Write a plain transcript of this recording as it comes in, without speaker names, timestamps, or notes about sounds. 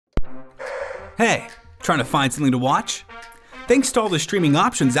Hey, trying to find something to watch? Thanks to all the streaming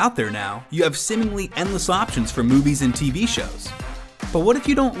options out there now, you have seemingly endless options for movies and TV shows. But what if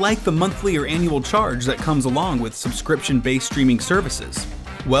you don't like the monthly or annual charge that comes along with subscription-based streaming services?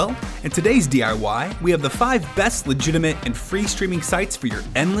 Well, in today's DIY, we have the 5 best legitimate and free streaming sites for your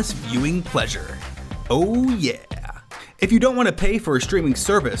endless viewing pleasure. Oh yeah! If you don't want to pay for a streaming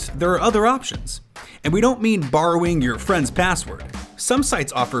service, there are other options. And we don't mean borrowing your friend's password. Some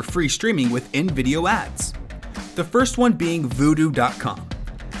sites offer free streaming with in-video ads. The first one being Vudu.com.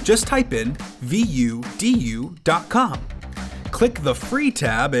 Just type in VUDU.com. Click the free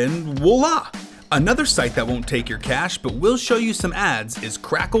tab and voila! Another site that won't take your cash but will show you some ads is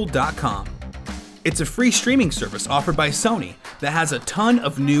Crackle.com. It's a free streaming service offered by Sony that has a ton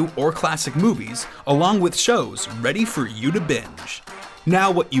of new or classic movies along with shows ready for you to binge.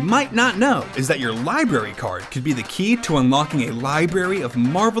 Now, what you might not know is that your library card could be the key to unlocking a library of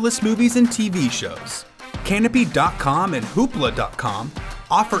marvelous movies and TV shows. Canopy.com and Hoopla.com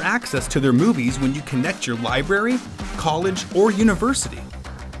offer access to their movies when you connect your library, college, or university.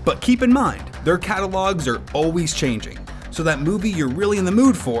 But keep in mind, their catalogs are always changing, so that movie you're really in the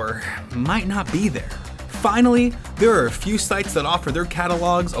mood for might not be there. Finally, there are a few sites that offer their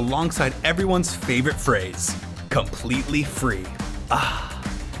catalogs alongside everyone's favorite phrase, completely free.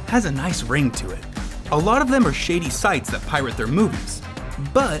 Has a nice ring to it. A lot of them are shady sites that pirate their movies.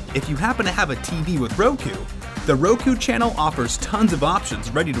 But if you happen to have a TV with Roku, the Roku channel offers tons of options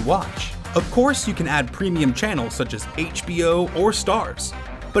ready to watch. Of course, you can add premium channels such as HBO or Stars.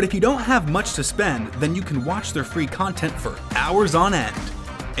 But if you don't have much to spend, then you can watch their free content for hours on end.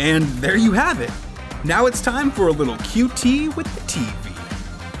 And there you have it. Now it's time for a little QT with the TV.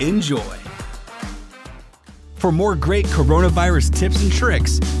 Enjoy. For more great coronavirus tips and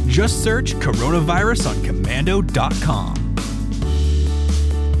tricks, just search coronavirus on Komando.com.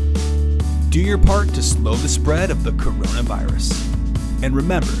 Do your part to slow the spread of the coronavirus. And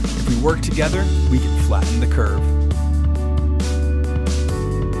remember, if we work together, we can flatten the curve.